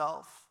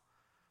myself.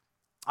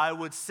 I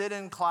would sit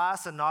in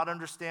class and not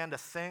understand a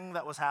thing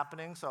that was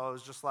happening, so I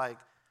was just like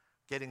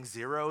getting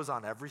zeros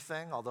on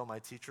everything, although my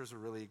teachers were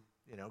really,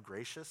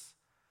 gracious.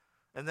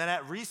 And then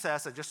at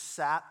recess, I just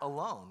sat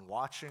alone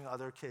watching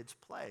other kids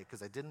play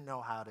because I didn't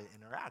know how to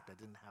interact. I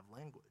didn't have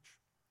language.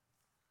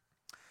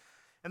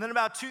 And then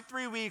about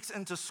 2-3 weeks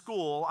into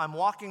school, I'm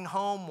walking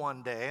home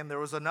one day, and there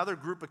was another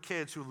group of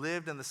kids who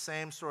lived in the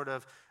same sort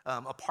of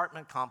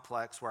apartment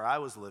complex where I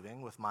was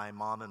living with my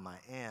mom and my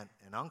aunt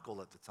and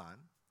uncle at the time.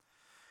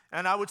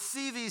 And I would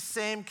see these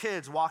same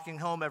kids walking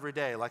home every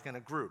day, like in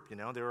a group,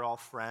 they were all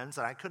friends,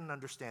 and I couldn't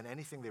understand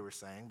anything they were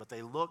saying, but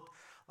they looked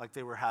like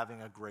they were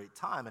having a great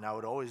time, and I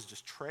would always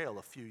just trail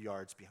a few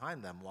yards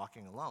behind them,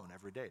 walking alone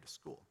every day to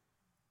school.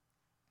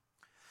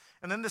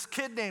 And then this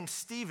kid named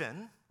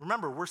Stephen,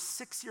 remember, we're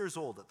 6 years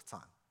old at the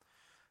time.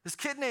 This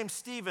kid named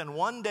Stephen,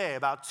 one day,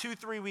 about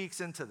 2-3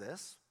 weeks into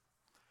this,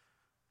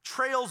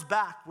 trails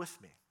back with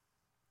me.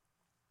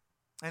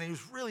 And he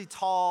was really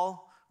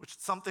tall, which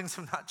some things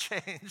have not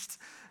changed.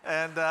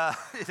 And,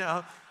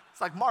 it's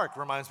like Mark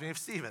reminds me of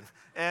Stephen.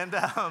 And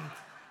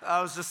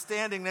I was just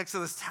standing next to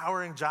this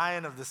towering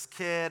giant of this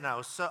kid, and I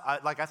was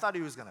I thought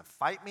he was going to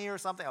fight me or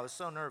something. I was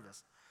so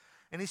nervous.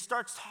 And he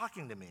starts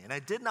talking to me, and I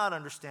did not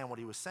understand what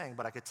he was saying,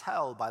 but I could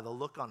tell by the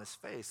look on his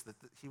face that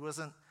he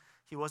wasn't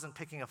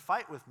picking a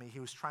fight with me. He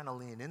was trying to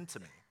lean into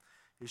me.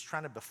 He was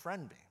trying to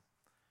befriend me.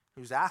 He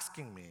was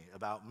asking me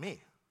about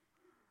me.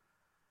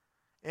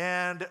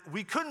 And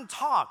we couldn't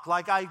talk.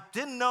 I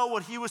didn't know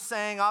what he was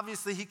saying.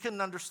 Obviously, he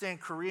couldn't understand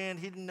Korean.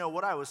 He didn't know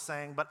what I was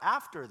saying. But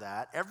after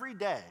that, every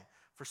day,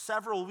 for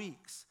several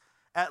weeks,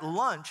 at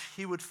lunch,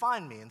 he would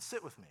find me and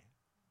sit with me.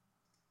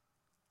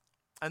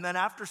 And then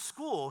after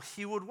school,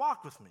 he would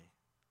walk with me.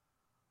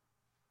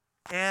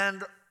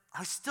 And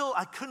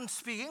I couldn't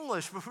speak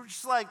English, but we were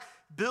just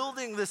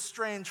building this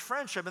strange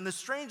friendship. And the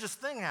strangest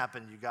thing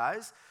happened, you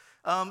guys.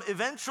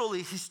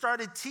 Eventually, he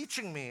started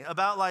teaching me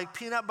about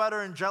peanut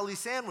butter and jelly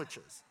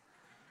sandwiches.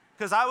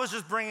 Because I was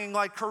just bringing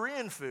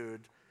Korean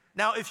food.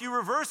 Now, if you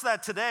reverse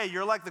that today,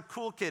 you're like the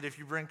cool kid if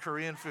you bring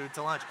Korean food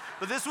to lunch.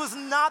 But this was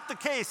not the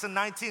case in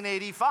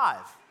 1985.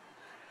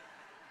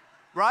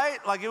 Right?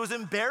 It was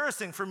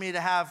embarrassing for me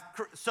to have,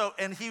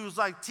 and he was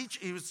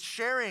he was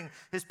sharing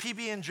his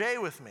PB&J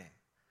with me,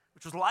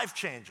 which was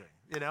life-changing,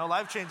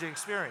 life-changing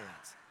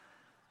experience.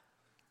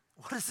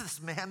 what is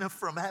this manna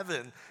from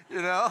heaven?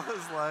 You know,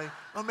 it's like,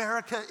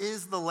 America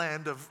is the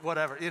land of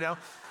whatever, you know?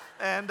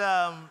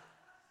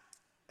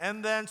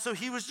 And then, so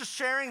he was just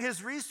sharing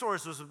his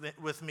resources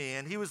with me,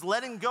 and he was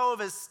letting go of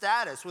his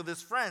status with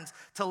his friends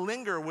to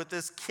linger with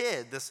this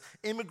kid, this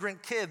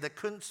immigrant kid that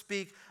couldn't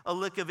speak a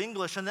lick of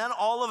English. And then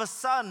all of a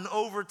sudden,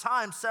 over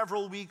time,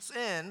 several weeks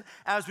in,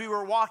 as we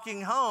were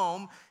walking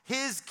home,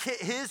 his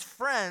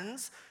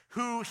friends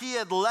who he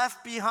had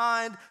left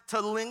behind to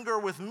linger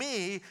with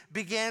me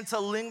began to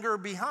linger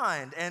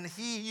behind. And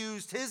he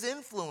used his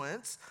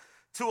influence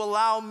to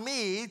allow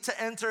me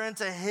to enter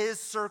into his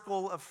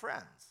circle of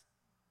friends.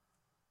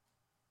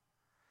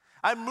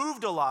 I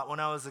moved a lot when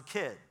I was a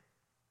kid.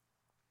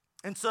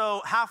 And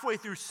so halfway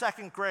through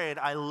second grade,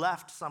 I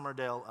left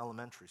Summerdale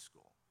Elementary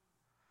School.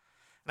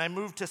 And I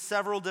moved to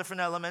several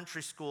different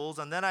elementary schools,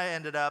 and then I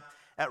ended up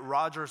at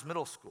Rogers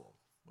Middle School,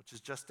 which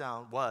was just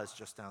down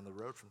the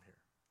road from here.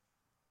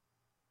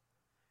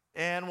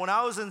 And when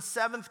I was in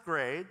seventh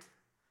grade,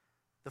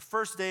 the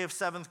first day of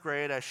seventh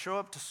grade, I show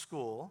up to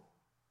school,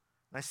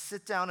 and I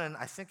sit down in,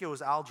 I think it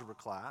was algebra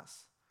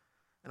class,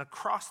 and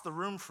across the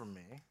room from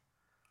me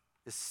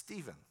is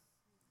Stephen.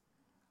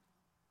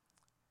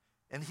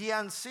 And he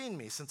hadn't seen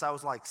me since I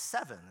was like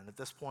 7, and at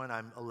this point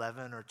I'm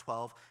 11 or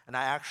 12, and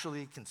I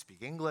actually can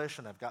speak English,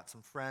 and I've got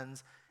some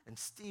friends, and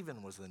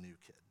Stephen was the new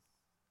kid.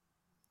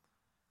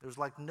 There was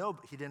like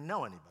he didn't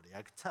know anybody,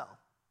 I could tell.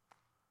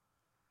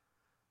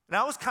 And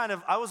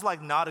I was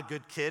like not a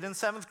good kid in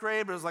seventh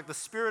grade, but it was like the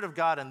Spirit of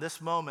God in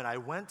this moment. I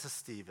went to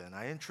Stephen,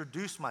 I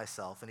introduced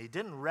myself, and he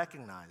didn't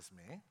recognize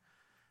me.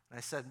 And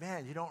I said,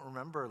 man, you don't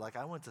remember, like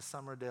I went to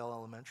Summerdale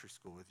Elementary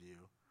School with you.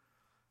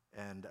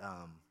 And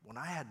when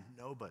I had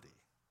nobody,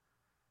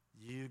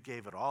 you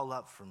gave it all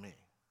up for me.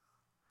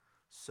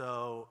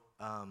 So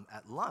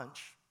at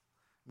lunch,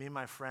 me and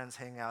my friends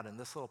hang out in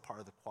this little part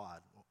of the quad.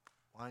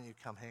 Why don't you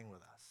come hang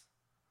with us?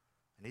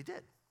 And he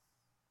did.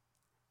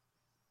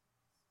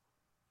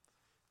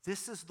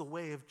 This is the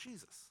way of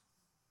Jesus.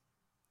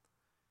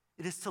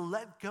 It is to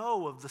let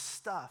go of the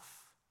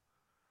stuff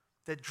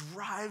that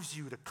drives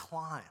you to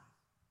climb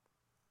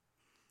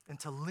and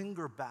to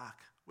linger back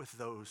with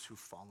those who've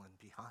fallen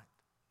behind.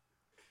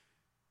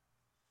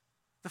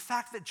 The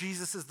fact that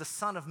Jesus is the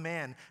Son of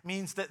Man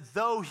means that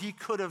though he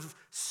could have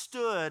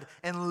stood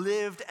and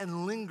lived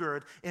and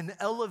lingered in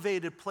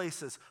elevated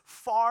places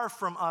far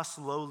from us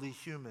lowly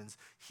humans,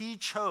 he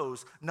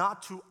chose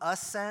not to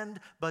ascend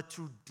but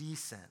to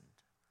descend,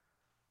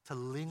 to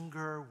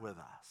linger with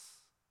us,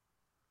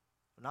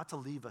 but not to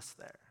leave us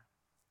there,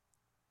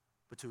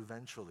 but to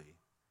eventually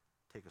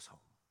take us home.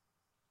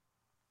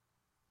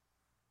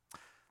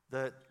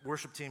 The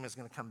worship team is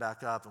going to come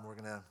back up, and we're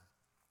going to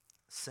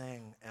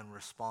sing and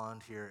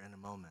respond here in a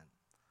moment.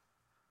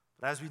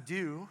 But as we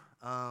do,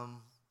 I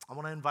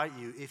want to invite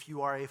you, if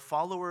you are a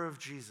follower of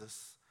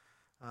Jesus,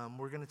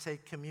 we're going to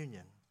take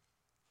communion.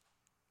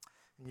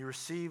 And you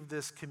receive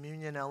this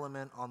communion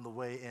element on the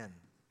way in.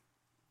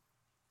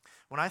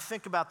 When I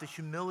think about the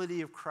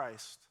humility of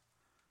Christ,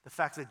 the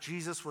fact that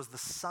Jesus was the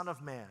Son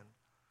of Man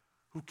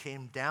who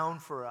came down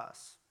for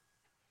us,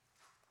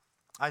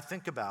 I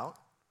think about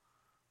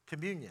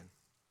communion,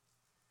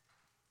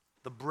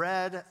 the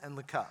bread and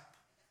the cup.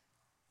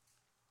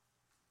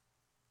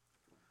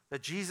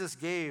 That Jesus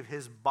gave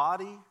his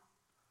body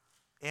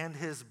and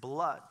his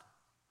blood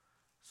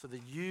so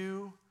that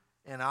you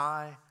and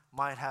I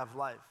might have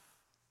life.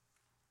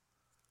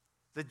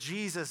 That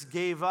Jesus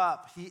gave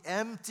up, he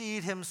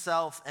emptied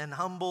himself and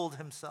humbled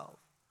himself.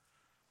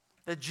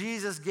 That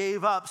Jesus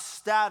gave up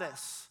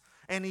status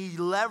and he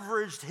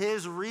leveraged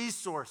his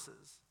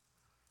resources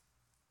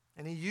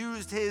and he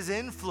used his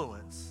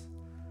influence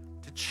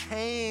to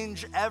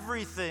change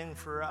everything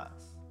for us.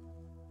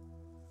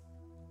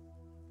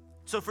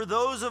 So for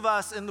those of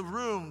us in the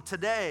room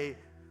today,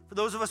 for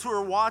those of us who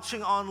are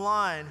watching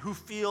online who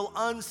feel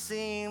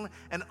unseen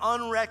and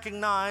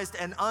unrecognized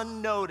and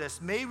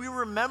unnoticed, may we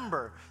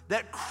remember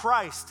that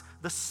Christ,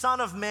 the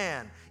Son of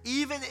Man,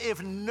 even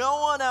if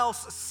no one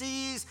else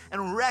sees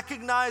and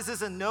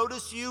recognizes and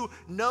notices you,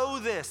 know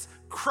this: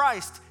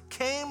 Christ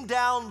came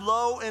down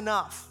low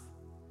enough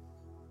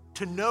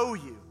to know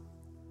you,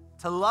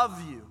 to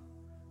love you.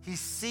 He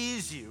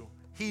sees you,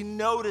 he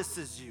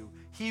notices you,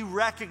 he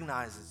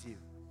recognizes you.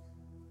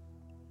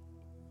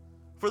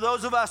 For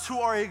those of us who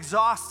are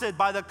exhausted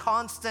by the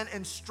constant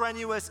and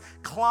strenuous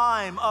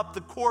climb up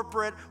the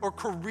corporate or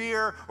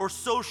career or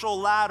social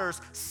ladders,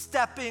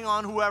 stepping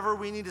on whoever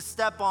we need to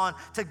step on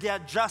to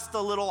get just a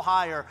little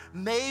higher,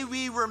 may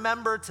we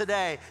remember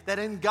today that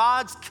in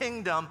God's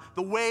kingdom,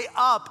 the way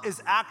up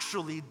is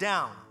actually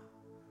down,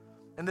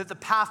 and that the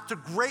path to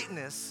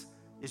greatness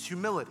is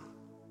humility.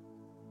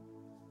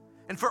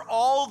 And for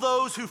all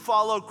those who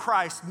follow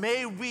Christ,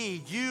 may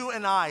we, you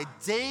and I,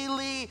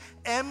 daily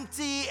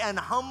empty and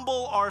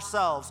humble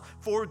ourselves,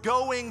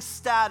 foregoing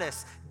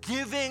status,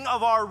 giving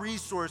of our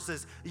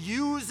resources,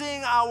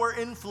 using our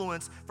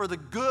influence for the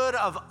good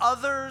of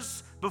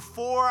others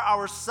before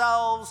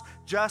ourselves,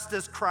 just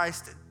as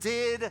Christ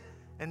did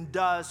and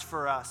does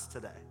for us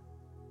today.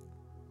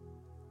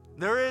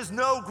 There is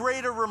no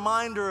greater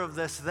reminder of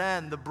this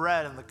than the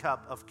bread and the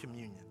cup of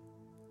communion.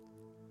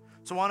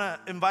 So I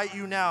want to invite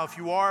you now, if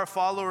you are a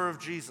follower of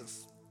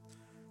Jesus,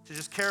 to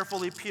just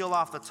carefully peel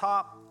off the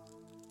top.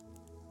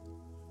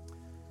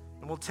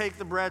 And we'll take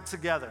the bread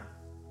together,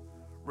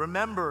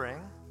 remembering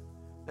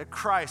that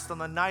Christ, on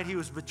the night he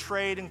was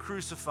betrayed and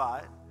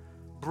crucified,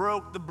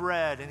 broke the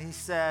bread, and he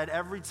said,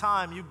 every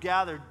time you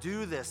gather,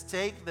 do this,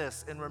 take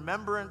this in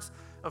remembrance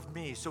of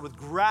me. So with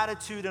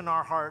gratitude in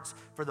our hearts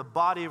for the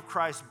body of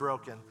Christ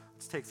broken,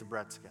 let's take the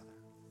bread together.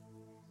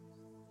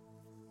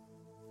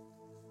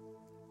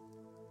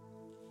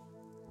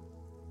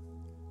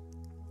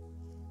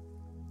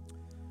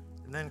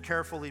 And then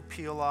carefully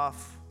peel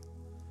off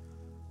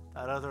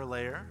that other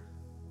layer.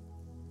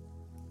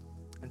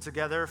 And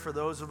together, for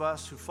those of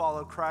us who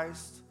follow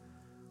Christ,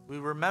 we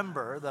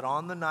remember that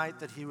on the night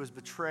that he was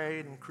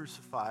betrayed and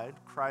crucified,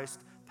 Christ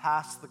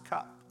passed the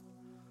cup.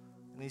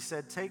 And he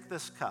said, take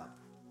this cup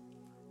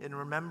in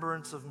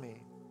remembrance of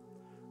me.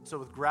 So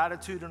with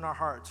gratitude in our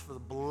hearts for the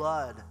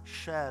blood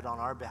shed on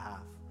our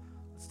behalf,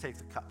 let's take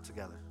the cup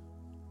together.